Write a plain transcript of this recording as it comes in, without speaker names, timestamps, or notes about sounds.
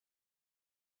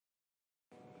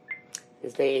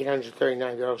It's day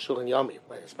 839, the Rosh Shulchan Yomi.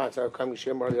 By the sponsor of Kami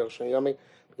Shir Mor, the Rosh Shulchan Yomi.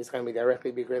 Please come me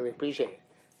directly, be greatly appreciated.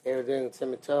 They were doing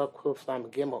Tzimitzah, Kuf Lam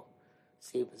Gimel,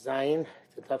 Sif Zayin,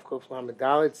 Tetav Kuf Lam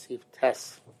Dalet, Sif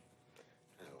Tes.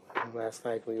 Last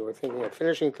night we were thinking of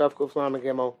finishing Tetav Kuf Lam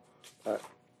Gimel, but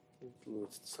we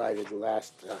decided the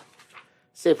last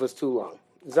Sif was too long.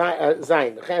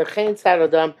 Zayin, Chen Tzad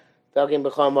Adam, Dagim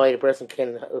B'chol Moed, a person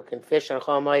can fish on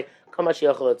Chol Moed, Kamash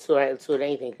Yochel Tzur,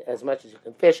 anything as much as you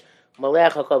can fish.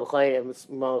 Malech HaKol B'choyin and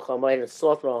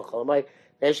salt on Chol Moed.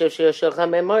 Because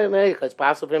it's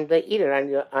possible for him to eat it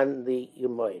on the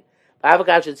Moed.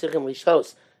 Ba'avagav Shetzirchim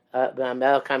Lishos,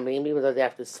 even though they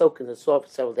have to soak in the salt for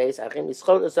several days. Achim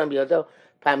Yischot Osam B'yodo,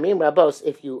 Pamim Rabos,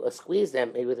 if you squeeze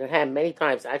them with your hand many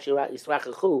times, actually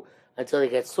Yisrachachu, until they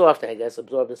get soft and I guess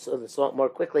absorb the salt more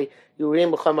quickly, you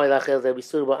ream B'chol Moed Lachil, they'll be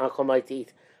suitable on Chol Moed to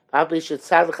eat.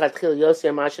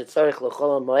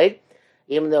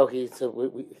 Even though he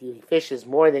fishes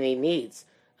more than he needs,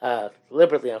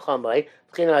 deliberately on Chol Moed,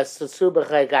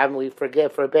 we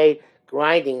forbade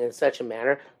grinding in such a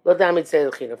manner.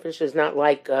 Fish is not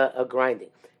like a grinding.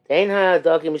 Fish are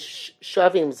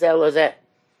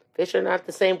not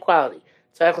the same quality.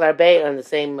 On the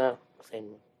same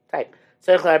type.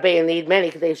 You need many.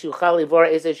 You need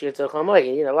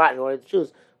a lot in order to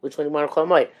choose which one you want to Chol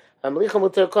Moed.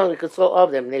 We could slow all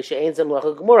of them.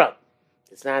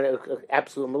 It's not an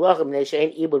absolute malacha.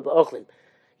 Even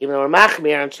though we're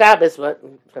machmir on Shabbos, but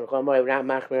we're not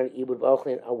machmir on ibud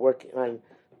b'ochlin, on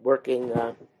working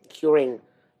curing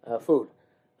food.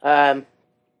 The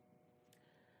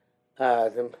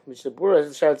Mishnah Berurah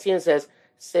Sharatzian says,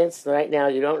 since right now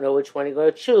you don't know which one you're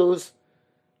going to choose,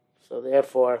 so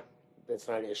therefore that's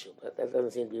not an issue. But that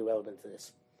doesn't seem to be relevant to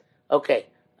this. Okay.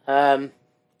 I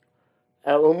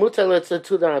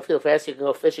feel fast. You can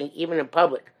go fishing even in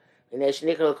public.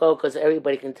 Because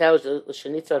everybody can tell. Eat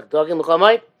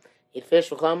fish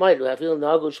for Chol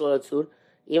Moed.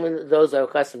 Even those that are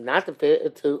accustomed not to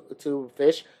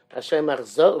fish, they're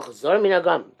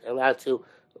allowed to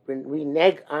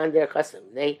renege on their custom.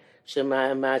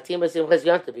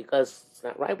 Because it's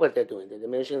not right what they're doing. They're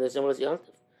diminishing their Simchas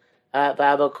Yontif.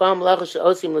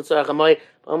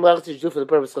 To do for the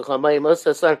purpose of Chol Moed. Most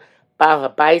of the son, Baal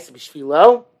Habayis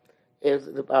B'Shvilo, if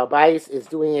the Baal Habayis is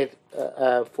doing it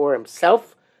for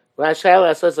himself, he's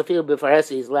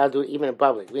allowed to do it even in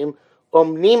public.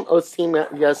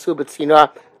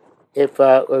 If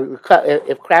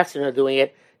craftsmen are doing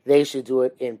it, they should do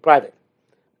it in private.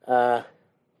 Shmuel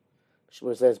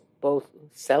says both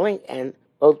selling and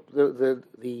both the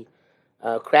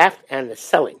craft and the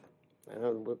selling. I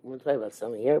don't know what to talk about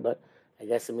selling here, but I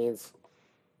guess it means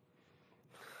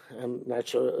I'm not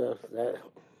sure. I'm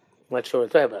not sure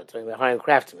what we're talking about. Talking about hiring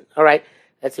craftsmen. All right,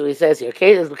 that's what he says here.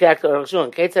 Kate is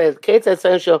Kate says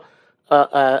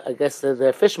I guess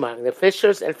the fishmonger, the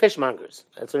fishers and fishmongers.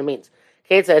 That's what it means.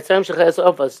 Kate says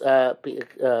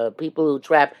people who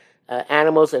trap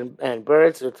animals and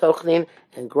birds, or tochnin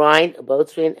and grind, boat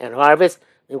string and harvest.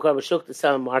 To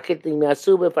sell and market. Doing in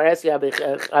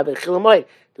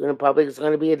public is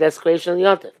going to be a desecration of the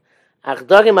yontif.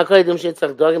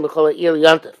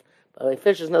 But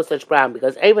fish is no such problem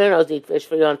because everybody knows you need fish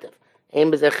for yontif.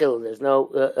 There's no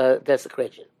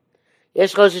desecration.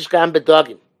 Those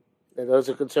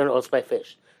are concerned also by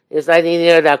fish. It's like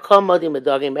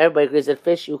everybody agrees that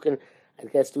fish you can, I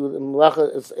guess, do the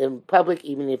malacha in public,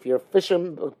 even if you're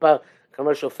a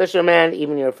commercial fisherman,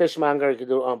 even if you're a fishmonger, you can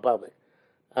do it on public.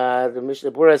 The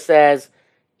Mishnah Berurah says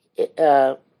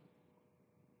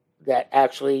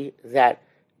that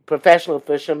professional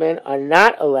fishermen are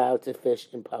not allowed to fish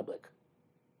in public.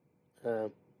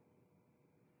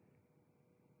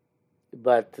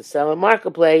 But to sell in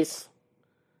marketplace,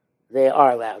 they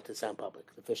are allowed to sell in public,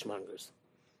 the fishmongers.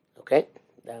 Okay?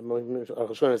 Is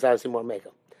obviously more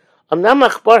makeup.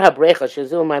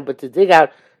 But to dig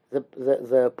out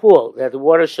the pool, that the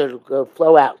water should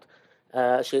flow out.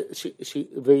 Yishora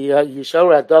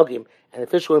dogim, and the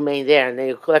fish will remain there, and then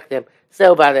you collect them.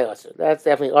 That's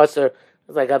definitely also.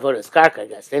 It's like avodas karka, I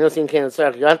guess. They don't seem to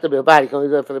tzarich yontif b'bad. You can only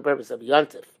do it for the purpose of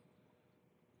yontif.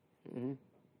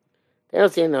 They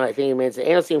don't seem. No, I think it means they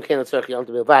don't seem to tzarich yontif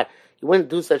b'bad. You wouldn't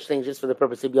do such things just for the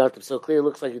purpose of yontif. So clearly, it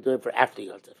looks like you're doing it for after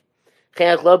yontif.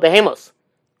 Chenak lo behemos,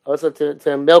 also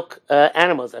to milk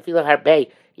animals. I feel like harbei,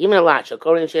 even a lot.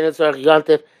 According to tzarich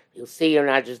yontif, you'll see you're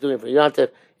not just doing it for yontif.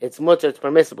 It's mutter, it's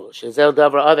permissible. Shazel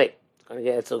davar ave.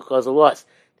 It'll cause a loss.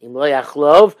 If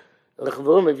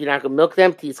you're not going to milk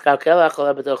them,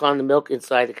 the milk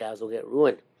inside the cows will get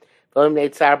ruined.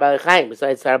 Besides Tzar Balchaim,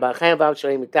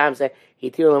 say he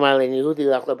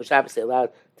allowed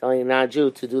telling a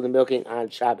non-Jew to do the milking on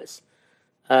Shabbos.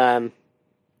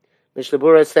 Mishnah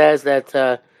Berurah says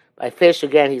that by fish,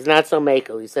 again, he's not so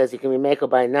makel. He says he can be makel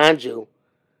by a non-Jew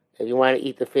if you want to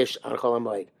eat the fish on Chol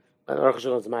HaMoed. But Aruch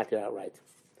HaShulchan is matir outright.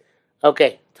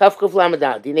 Okay, Tav Kuf Lamed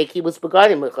Dinei Kibbutz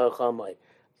Begadim Chol HaMoed.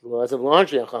 Laws of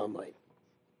laundry on Chol HaMoed.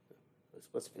 We're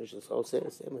supposed to finish this whole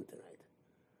segment tonight.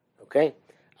 Okay?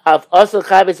 Also,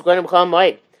 Chabitz Begadim Chol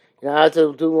HaMoed. You know how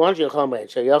to do laundry on Chol HaMoed.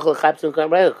 So Yochel Chabitz Begadim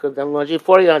Chol could have done laundry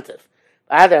for Yontif.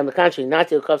 Either, on the contrary, not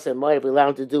to Kuf HaMoed, we allow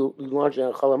him to do laundry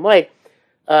on Chol HaMoed.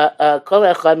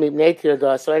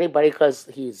 So anybody, because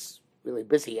he's really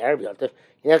busy, Arab Yontif,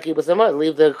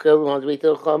 leave the laundry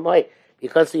till Chol HaMoed.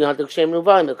 Because the Yontif Shem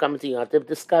Nuvalim, they'll come into Yontif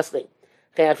disgusting.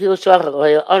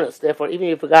 Therefore, even if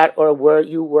you forgot or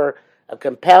you were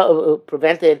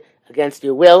prevented against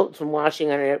your will from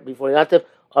washing on it before Yontif,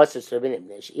 also serving him.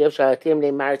 Can't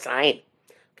be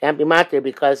matir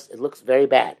because it looks very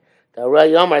bad. The Roy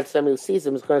Yomar, somebody who sees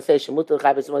him, is going to say,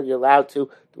 you're allowed to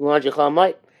do laundry Chol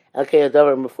HaMoed.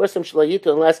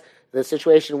 Unless the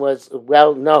situation was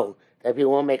well known, that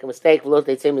people won't make a mistake.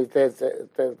 They say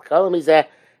the column is there,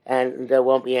 and there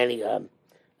won't be any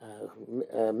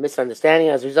misunderstanding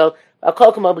as a result.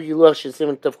 Basically,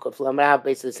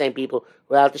 the same people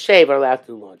who are allowed to shave are allowed to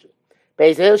do laundry.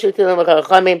 These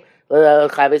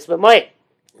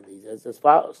as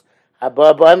follows.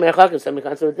 Somebody comes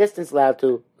from a distance allowed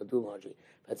to do laundry.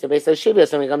 But somebody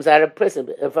comes out of prison,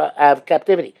 out of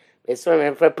captivity.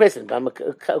 For prison, and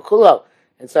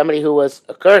somebody who was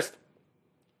accursed,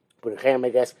 I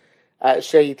guess,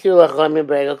 so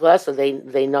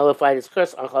they nullified his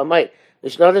curse on Chol HaMoed.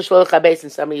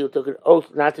 And somebody who took an oath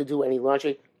not to do any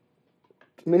laundry,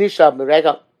 and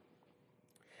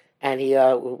he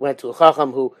went to a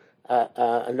Chacham who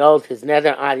annulled his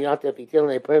nether on Yontif, and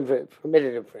they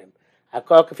permitted him for him.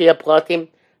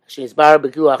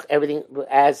 Everything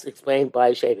as explained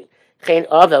by shaving. So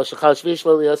to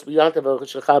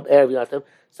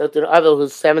the Avel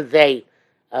whose seventh day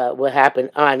will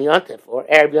happen on Yontif, or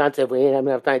Erev Yontif, we didn't have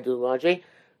enough time to do laundry.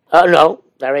 No,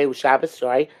 that already was Shabbos,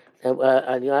 sorry. On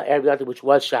Erev Yontif, which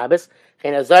was Shabbos.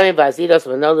 And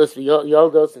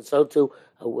so too,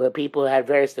 where people had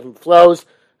various different flows,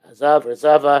 Zav or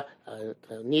Zava,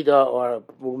 Nida, or a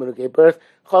woman who gave birth.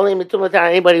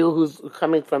 Anybody who's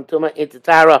coming from Tumah into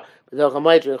Tara, allowed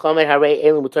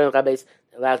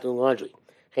to do laundry.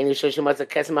 Who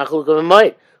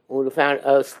would have found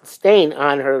a stain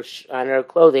on her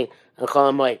clothing on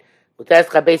Chol HaMoed.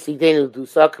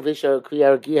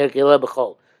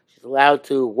 She's allowed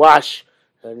to wash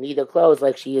her Nida clothes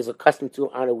like she is accustomed to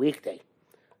on a weekday.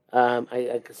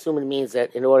 I assume it means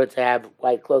that in order to have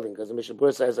white clothing, because the Mishnah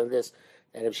Berurah says on this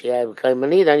that if she had a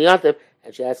Nida on Yontif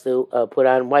and she has to put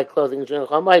on white clothing during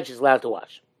Chol HaMoed, she's allowed to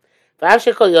wash.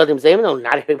 Even though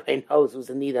not everybody knows who's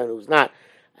a Nida and who's not,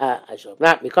 I shall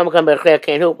not.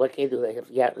 What can you do?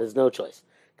 Yeah, there's no choice.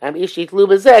 Besides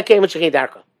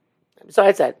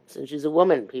that, since she's a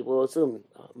woman, people will assume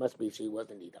must be she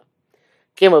wasn't Nida.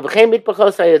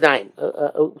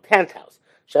 A tent house.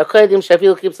 Everybody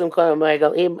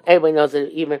knows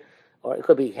that even, or it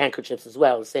could be handkerchiefs as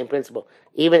well, the same principle.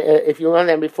 Even if you learn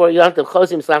them before you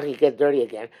you get dirty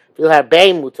again. If you have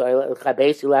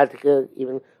you're allowed to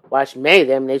even wash many of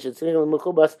them. They should need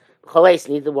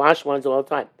to wash ones all the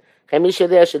time. So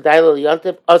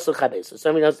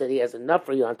somebody knows that he has enough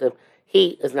for Yontif.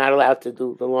 He is not allowed to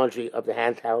do the laundry of the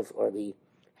hand towels or the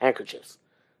handkerchiefs.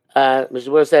 Mr.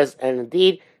 Berurah says, and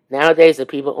indeed, nowadays the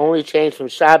people only change from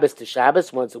Shabbos to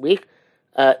Shabbos once a week.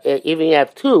 Even if you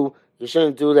have two, you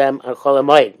shouldn't do them on Chol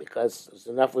HaMoed because it's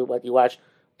enough with what you watch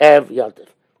every Yontif.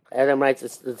 Adam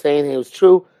writes the same thing was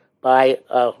true by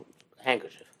a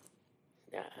handkerchief.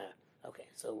 Okay,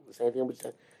 so the same thing which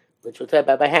we'll talk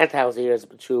about by hand towels here is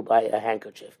true by a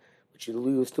handkerchief, which you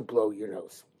use to blow your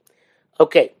nose.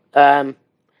 Okay. Those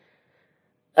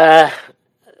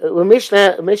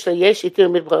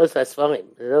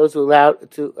who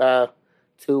allowed to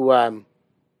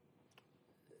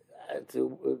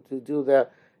do the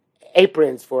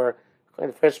aprons for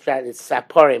the first shot is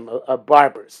saparim of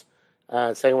barbers.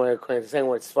 Second one it's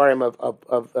svarim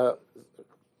of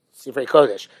Sifrei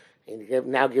Kodesh. And he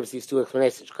now gives these two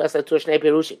explanations. So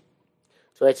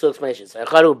it's two explanations.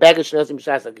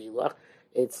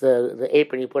 It's the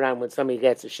apron you put on when somebody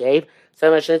gets a shave. It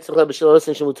was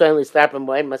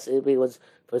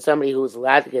for somebody who was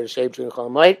allowed to get a shave during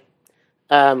Chol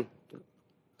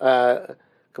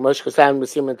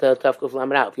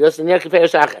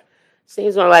HaMoed.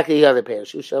 Seems more like the other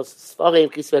pairs. It's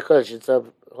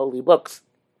of holy books.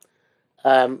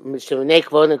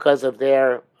 Because of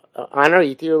their honor,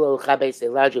 they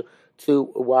allowed you to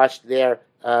wash their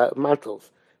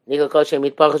mantles.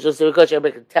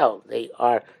 Everybody can tell they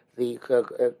are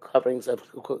the coverings of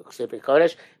Sefer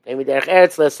Kodesh.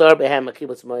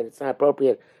 It's not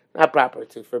appropriate, not proper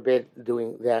to forbid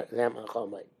doing that them on Chol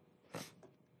Moed.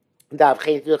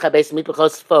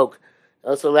 Folk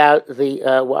also allow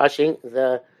the washing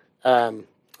the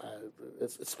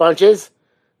sponges,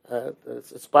 the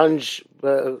sponge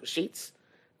sheets.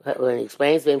 When he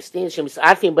explains,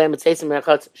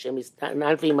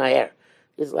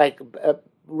 it's like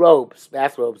robes,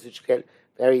 bathrobes, which get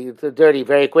very dirty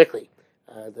very quickly.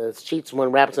 The sheets,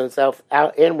 one wraps himself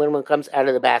out in when one comes out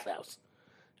of the bathhouse.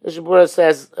 The Shabura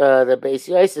says, the Beis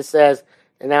Yosef says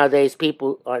that nowadays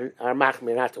people are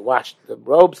machmir not to wash the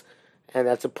robes, and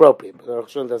that's appropriate. But the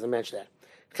Rosh Hashanah doesn't mention that.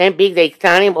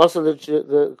 Also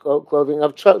the clothing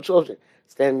of children.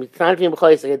 Then they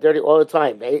get dirty all the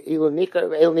time.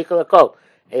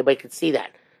 Everybody could see that.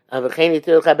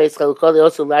 They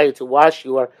also allow you to wash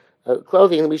your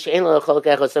clothing.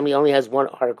 Somebody only has one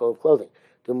article of clothing.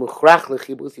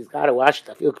 He's got to wash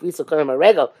it.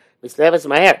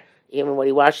 Even when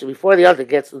he washes it before the other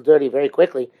gets dirty very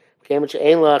quickly, because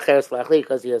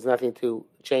he has nothing to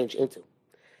change into.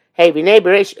 Hey, B'nei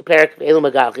Beresh Perak Elu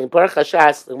Magalchi. In Parach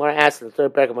Hashas, the Gemara asks in the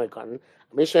third parak of Moed Katan,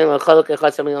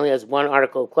 somebody only has one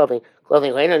article of clothing.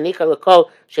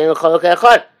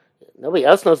 Nobody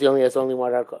else knows he only has only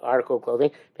one article of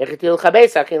clothing.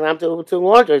 To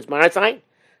launder, it's Maratzine.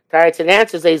 Taritz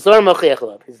answers a Zor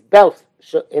Mochiach. His belt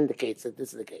indicates that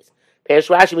this is the case.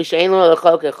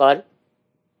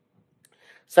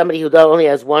 Somebody who only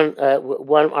has one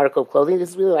article of clothing, this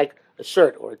is really like a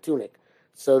shirt or a tunic.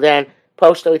 So then,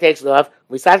 Poshto, he takes it off.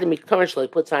 We started to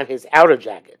puts on his outer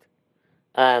jacket.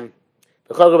 And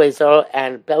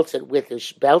belts it with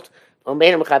his belt. And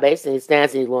he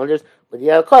stands and he launders with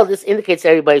the other clothes. This indicates to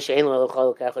everybody he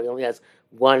only has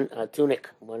one tunic,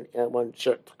 one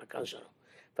shirt. The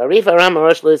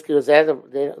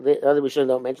other Rishonim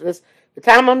don't mention this. The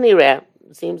Talmud Nireh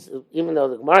seems, even though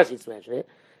the Gemara seems to mention it,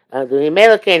 the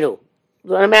Himela Kenu,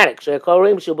 it's automatic.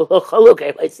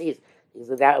 Everybody sees.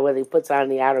 Whether he puts on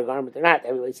the outer garment or not,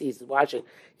 everybody sees he's washing.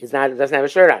 Doesn't have a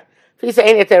shirt on. But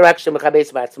in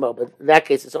that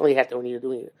case, it's only when you're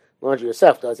doing laundry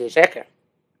yourself. Does he sheker?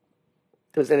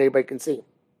 Because then everybody can see.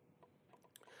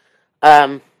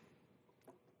 Also,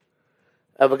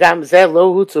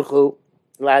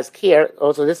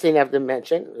 this thing I have to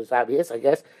mention. It's obvious, I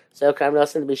guess. So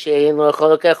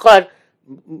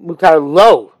mutar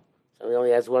lo. So he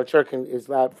only has one shirt and is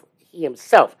allowed he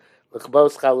himself to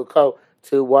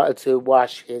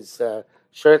wash his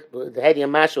shirt. The head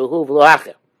yamashu hu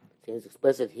v'loacher. Seems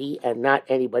explicit, he and not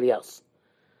anybody else.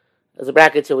 There's a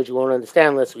bracket here which you won't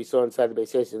understand unless we saw inside the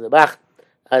Beis Yosef in the Bach.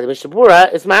 The Mishnah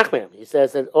Berurah is machmir. He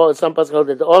says that some people hold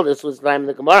that all this was time in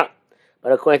the Gemara,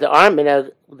 but according to our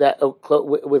minhag, that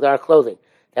with our clothing,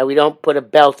 that we don't put a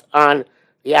belt on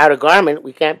the outer garment,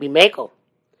 we can't be makel.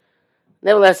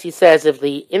 Nevertheless, he says if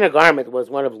the inner garment was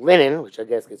one of linen, which I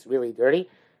guess gets really dirty,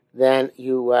 then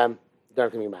you don't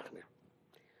have to be machmir.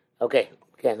 Okay,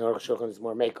 again, the Aruch Shulchan is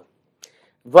more makel.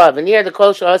 Vav, and near the kol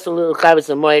also chavos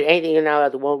and moed, anything you're not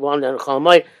allowed to wander on Chol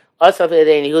Moed. Also, if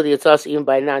they it's also even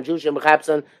by non-Jews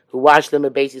who wash them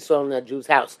at Beis Yisrael in a Jew's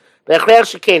house. But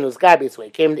it's got to be this way.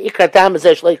 Came the ikratam is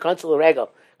shloi consul rego.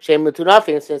 Shem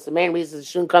mutunafin, since the main reason is it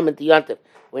shouldn't come into Yontif.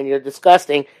 When you're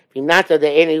disgusting, if you're not the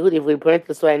any Yehudi, if we put it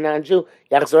this way, non-Jew,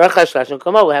 yachzorach hashlash and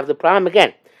come out, we'll have the problem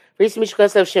again. Vis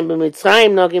mishkasav shem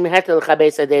b'mitzrayim nogim hetel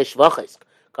l'chabes adei shvoches.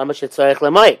 Kama shetzorech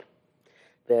lemoed.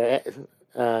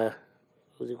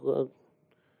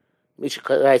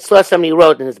 I saw somebody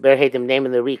wrote in his Berhedim name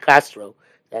in the Ri Castro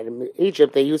that in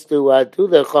Egypt they used to do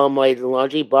the Chol Moed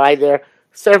laundry by their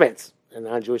servants, the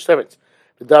non-Jewish servants.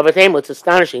 The Davatem, what's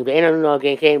astonishing,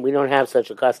 we don't have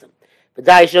such a custom.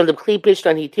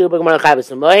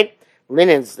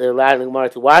 Linens, they're allowed in the Gemara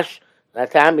to wash,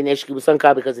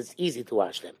 because it's easy to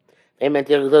wash them.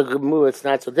 It's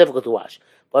not so difficult to wash.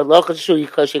 But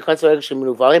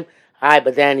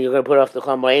but then you're going to put off the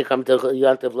Chol Moed, come to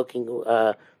Yontif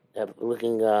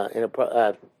looking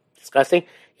disgusting.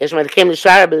 So I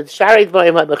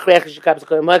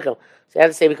have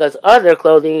to say because other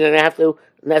clothing you're going to have to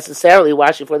necessarily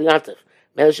wash it for the Yontif.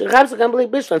 So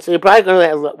you're probably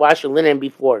going to wash your linen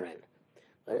before then.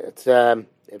 But it's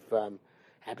if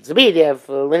happens to be you have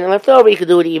linen left over, you could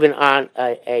do it even on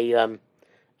a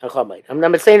Chol Moed. I'm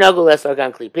not saying no go less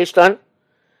organ kli pishton.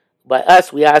 By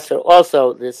us, we ask her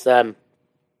also this also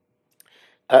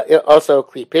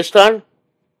kli pishton.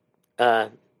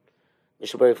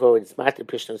 Mishabari forward, it's matir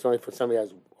pishton. It's only for somebody who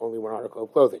has only one article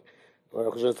of clothing.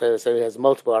 Or somebody has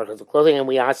multiple articles of clothing, and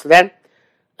we ask them.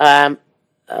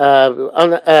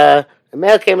 The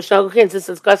male came since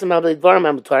it's custom of the dvarim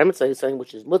amutarim, so he's saying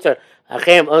which is mutar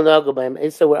achem onago by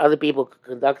so where other people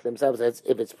conduct themselves as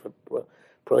if it's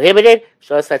prohibited.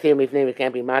 Shos hatim ifnei it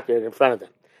can't be martyred in front of them.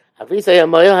 Avisa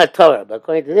yamoyel haTorah, but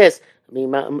according to this, it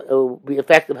will be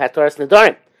effective hatoras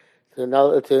nedarim to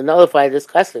nullify this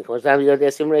custom. Comes down to your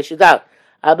desim reishidal.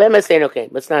 Abem is saying okay,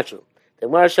 but it's not true. The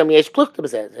Gemara Sham Yesh Plukta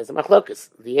says there's a machlokas.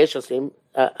 The Yesh Osim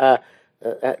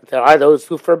there are those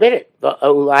who forbid it.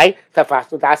 Ulai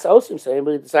tafasnu das osim. So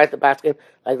anybody decides to basket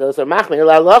like those are machmir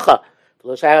la locha,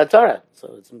 v'lo Torah.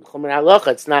 So it's chumer halacha.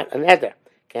 It's not an eder.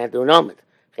 Can't do an omid.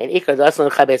 And ikar dasan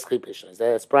chabes klipish.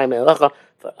 That's primary halacha.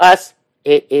 For us,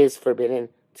 it is forbidden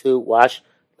to wash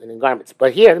linen garments.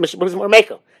 But here the Mishnah is more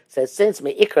meko. Says since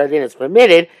meikar din is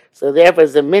permitted, so therefore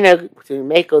it's a minhag to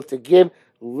meko to give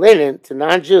linen to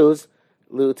non-Jews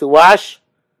to wash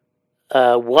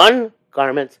one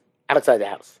garment outside the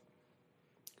house.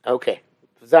 Okay.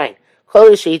 Zayin.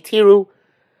 Chol sheitiru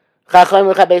chacham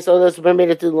v'chabes all those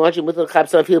permitted to laundry with the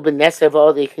chapsam feel b'neser of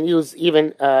all they can use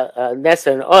even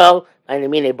neser and oil and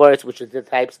amine boris, which is the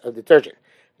types of detergent.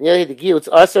 Nearly the giyutz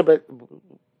also, but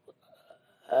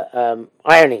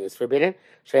ironing is forbidden.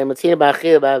 So you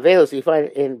find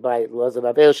in by laws of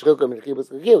Avel shchilkum and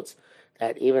chibus giyutz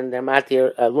that even their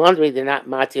matir laundry, they're not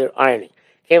matir ironing.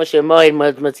 Since you only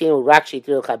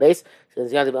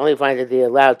find that they're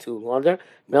allowed to launder,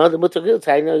 no, the mutar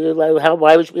I know you're allowed.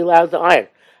 Why would you be allowed to iron?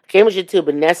 But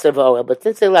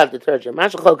since they allow detergent,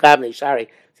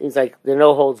 seems like there are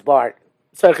no holds barred.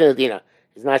 It's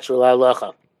not true.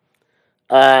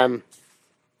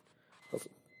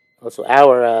 Also,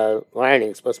 our ironing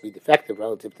is supposed to be defective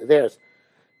relative to theirs.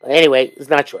 But anyway, it's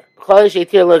not sure. All those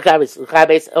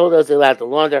are allowed to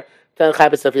launder. Do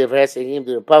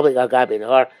the public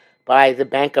by the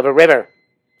bank of a river.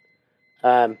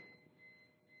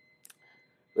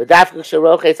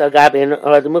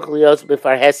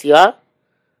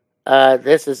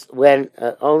 This is when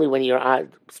only when you're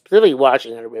specifically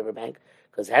washing on a riverbank,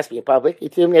 because it has to be in public. They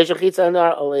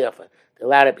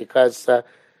allowed it because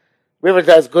river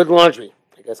does good laundry,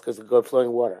 I guess, because of good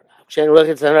flowing water. If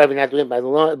you're not doing it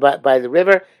by the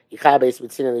river, they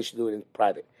should do it in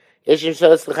private. Those who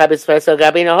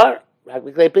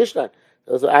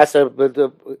ask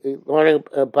the learning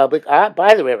public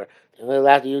by the river, they're only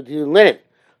allowed to do linen.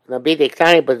 But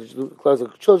clothes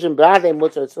of children,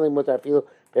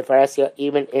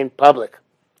 even in public.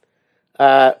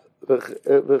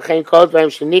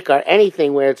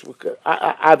 Anything where it's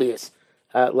obvious,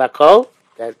 lakol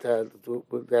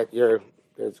that you're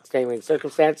there's extenuating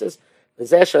circumstances.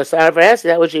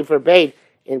 That which he forbade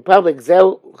in public.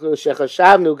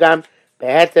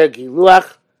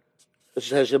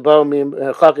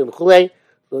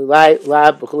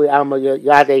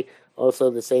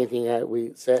 Also, the same thing that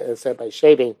we said by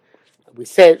shaving. We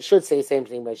should say the same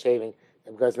thing by shaving,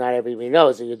 because not everybody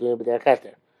knows that you're doing it b'derech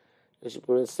heter.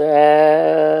 Mishpura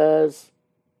says,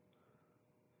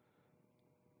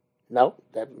 no,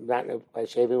 that not by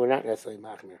shaving. We're not necessarily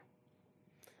machmir.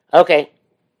 Okay,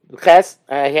 because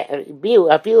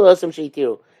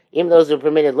even those who are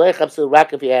permitted, you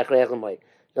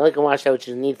only can wash out which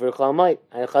is need for a chol moed,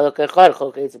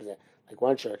 like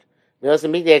one shirt. But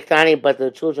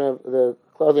the children, the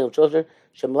clothing of children,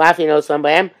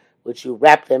 which you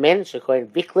wrap them in,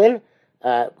 viklin,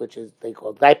 which is they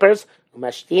call diapers, and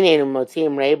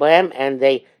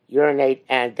they urinate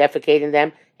and defecate in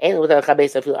them.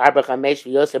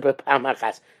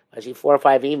 Actually 4 or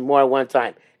 5, even more one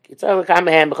time. You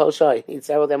need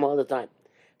several of them all the time.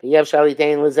 But you have you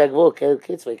can't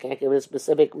give it a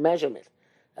specific measurement,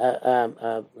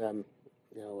 a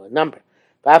number.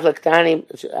 But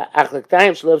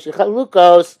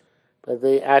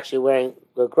they actually wearing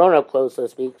grown-up clothes, so to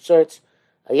speak, shirts.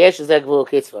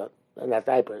 Not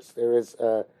diapers. There is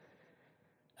a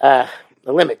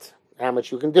limit how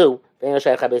much you can do. Not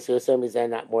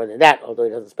more than that, although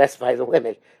it doesn't specify the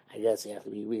limit. I guess you have to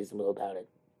be reasonable about it.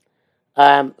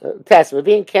 Test. When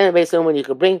you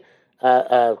could bring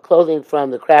clothing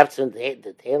from the craftsman,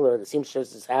 the tailor, or the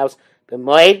seamstress's house, those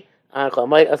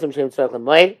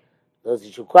that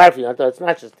you require for you, although it's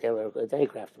not just tailor, it's any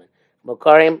craftsman.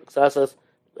 Mokarim, xasos,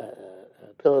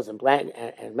 pillows and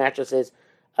mattresses,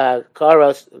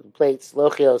 karos, plates,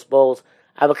 lochios, bowls.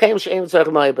 But things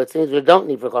we don't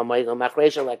need for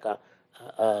chol like a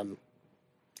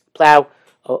plow,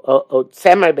 or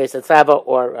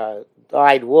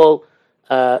dyed wool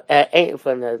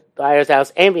from the dyer's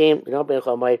house. We don't bring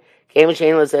chol moed.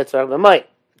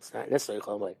 It's not necessarily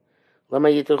chol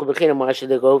moed. Why should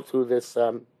they go through this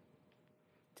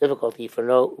difficulty for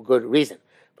no good reason?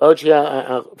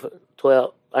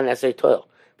 Toil, unnecessary toil.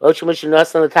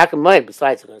 Besides,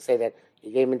 we're going to say that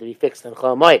you gave him to be fixed on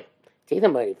Chol Moed. Take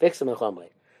them, you fix them on Chol Moed.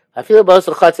 I feel both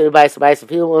the Chutz and Bais, I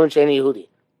feel woman Sheni Yehudi.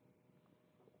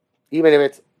 Even if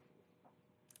it's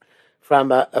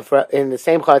from in the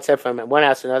same Chutz from one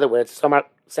house to another, where it's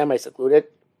semi-secluded,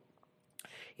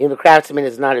 even the craftsman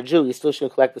is not a Jew, you still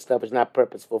shouldn't collect the stuff. It's not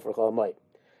purposeful for Chol Moed.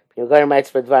 You're going to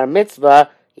for Dvar Mitzvah,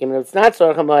 even if it's not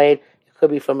Tzorech HaMoed, it could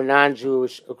be from a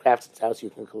non-Jewish craftsman's house. You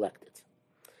can collect it.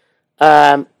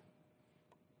 Well,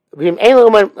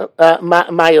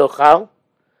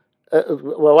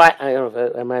 why? I don't know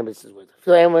if I remember this word.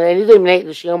 When anything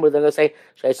the Shiom, they're going to say,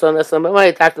 "I saw this."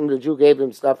 I talked to them. The Jew gave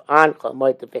them stuff on Chol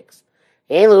Moed to fix.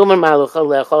 If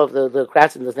the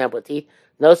craftsman doesn't have what teeth,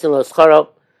 no sin lo scharo,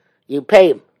 you pay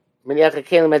him.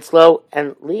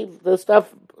 And leave the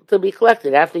stuff to be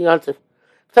collected after you want to.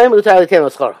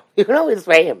 You can always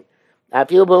pay him.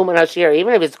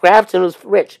 Even if it's craftsman who's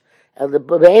rich. But if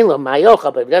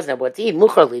he doesn't have what to eat, you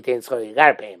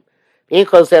gotta pay him.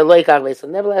 So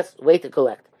nevertheless, wait to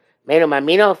collect.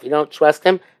 If you don't trust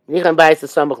him,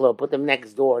 put them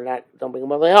next door, don't bring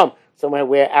them all the way home. Somewhere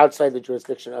where outside the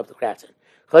jurisdiction of the craftsman.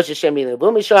 If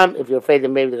you're afraid that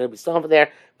maybe they're going to be stolen from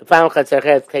there,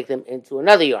 take them into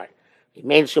another yard. If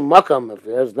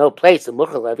there's no place in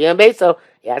Mukhal,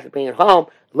 you have to bring it home.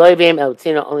 Only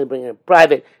bring it in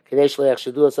private. So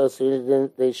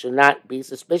they should not be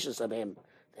suspicious of him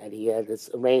that he had this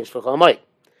arranged for Chol Moed.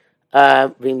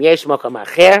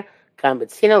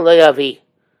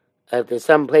 If there's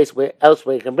some place else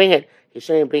where you can bring it, you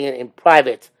shouldn't bring it in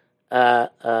private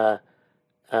to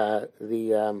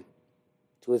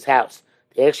his house.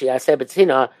 Actually, I said,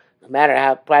 no matter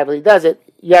how privately he does it,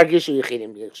 Yargishu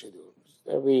Yechidim Yechidu.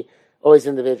 There'll be always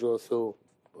individuals who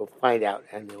will find out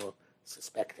and they will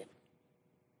suspect him.